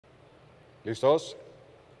¿Listos?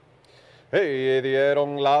 Y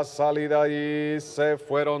dieron la salida y se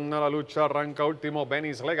fueron a la lucha. Arranca último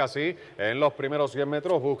Venice Legacy en los primeros 100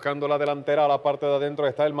 metros buscando la delantera. A la parte de adentro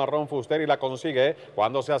está el marrón Fuster y la consigue.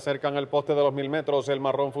 Cuando se acercan al poste de los 1000 metros, el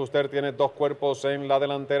marrón Fuster tiene dos cuerpos en la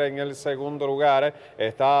delantera. En el segundo lugar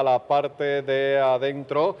está a la parte de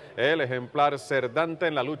adentro el ejemplar Cerdante.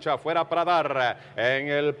 En la lucha afuera Pradar. En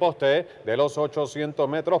el poste de los 800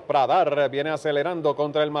 metros, Pradar viene acelerando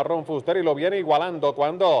contra el marrón Fuster y lo viene igualando.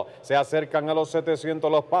 Cuando se acercan a los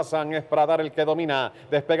 700, los pasan, es Pradar el que domina,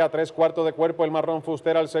 despega 3/4 de cuerpo el marrón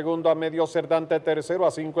Fuster al segundo, a medio Cerdante tercero,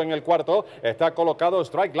 a 5 en el cuarto, está colocado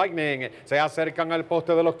Strike Lightning, se acercan al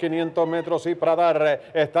poste de los 500 metros y Pradar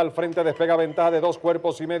está al frente, despega ventaja de 2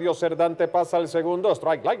 cuerpos y medio, Cerdante pasa al segundo,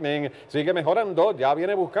 Strike Lightning sigue mejorando, ya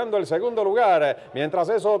viene buscando el segundo lugar, mientras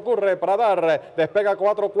eso ocurre, Pradar despega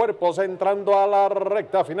 4 cuerpos entrando a la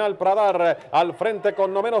recta final, Pradar al frente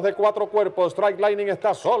con no menos de 4 cuerpos, Strike Lightning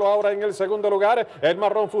está solo ahora en el segundo lugar, el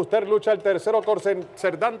marrón Fuster lucha el tercero con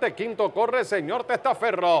Cerdante, quinto corre Señor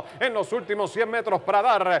Testaferro, en los últimos 100 metros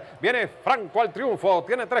Pradar viene franco al triunfo,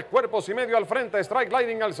 tiene 3 cuerpos y medio al frente, Strike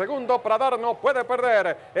Lightning al segundo, Pradar no puede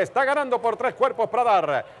perder, está ganando por 3 cuerpos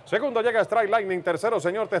Pradar, segundo llega Strike Lightning, tercero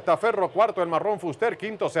Señor Testaferro, cuarto el marrón Fuster,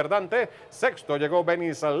 quinto Cerdante, sexto llegó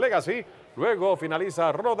Venice Legacy, luego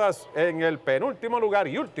finaliza Rodas en el penúltimo lugar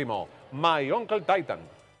y último My Uncle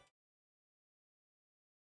Titan.